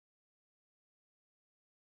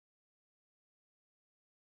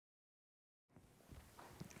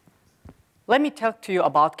Let me talk to you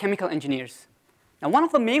about chemical engineers. Now, one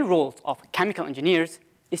of the main roles of chemical engineers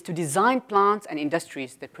is to design plants and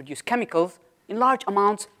industries that produce chemicals in large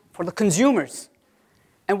amounts for the consumers.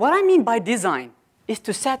 And what I mean by design is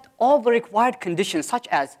to set all the required conditions, such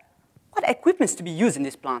as what equipment to be used in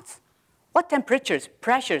these plants, what temperatures,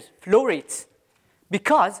 pressures, flow rates,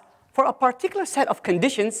 because for a particular set of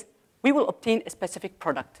conditions, we will obtain a specific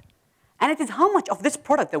product. And it is how much of this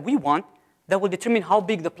product that we want that will determine how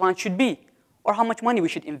big the plant should be or how much money we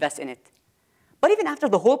should invest in it. But even after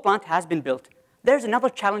the whole plant has been built, there's another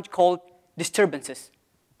challenge called disturbances.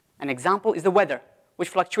 An example is the weather, which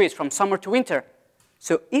fluctuates from summer to winter.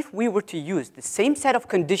 So if we were to use the same set of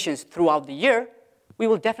conditions throughout the year, we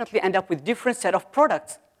will definitely end up with different set of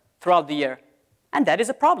products throughout the year. And that is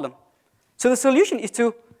a problem. So the solution is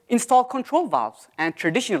to install control valves. And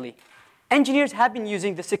traditionally, engineers have been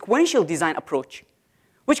using the sequential design approach,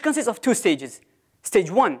 which consists of two stages. Stage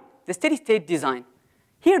one, the steady state design.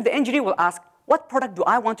 Here, the engineer will ask, what product do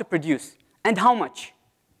I want to produce and how much?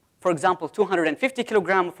 For example, 250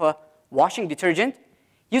 kilograms of a washing detergent.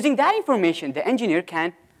 Using that information, the engineer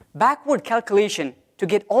can backward calculation to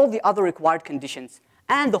get all the other required conditions,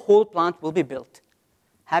 and the whole plant will be built.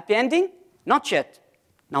 Happy ending? Not yet.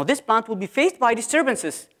 Now this plant will be faced by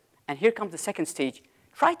disturbances, and here comes the second stage.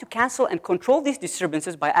 Try to cancel and control these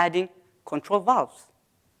disturbances by adding control valves.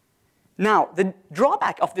 Now, the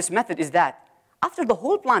drawback of this method is that after the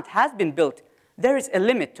whole plant has been built, there is a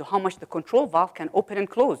limit to how much the control valve can open and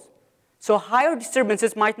close. So higher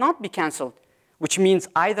disturbances might not be canceled, which means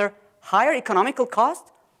either higher economical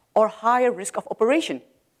cost or higher risk of operation.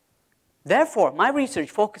 Therefore, my research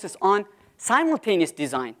focuses on simultaneous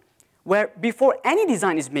design, where before any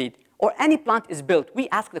design is made or any plant is built, we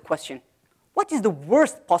ask the question, what is the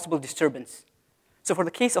worst possible disturbance? So for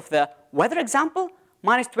the case of the weather example,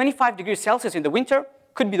 minus 25 degrees Celsius in the winter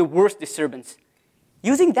could be the worst disturbance.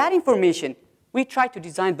 Using that information, we try to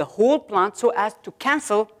design the whole plant so as to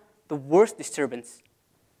cancel the worst disturbance.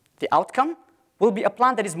 The outcome will be a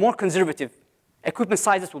plant that is more conservative. Equipment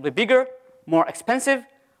sizes will be bigger, more expensive,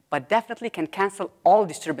 but definitely can cancel all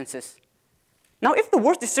disturbances. Now, if the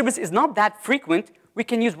worst disturbance is not that frequent, we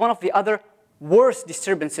can use one of the other worst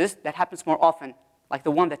disturbances that happens more often, like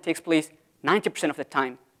the one that takes place 90% of the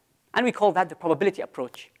time. And we call that the probability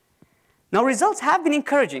approach. Now, results have been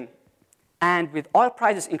encouraging. And with oil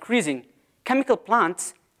prices increasing, chemical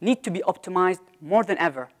plants need to be optimized more than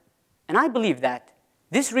ever. And I believe that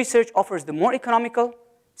this research offers the more economical,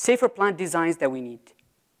 safer plant designs that we need.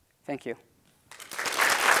 Thank you.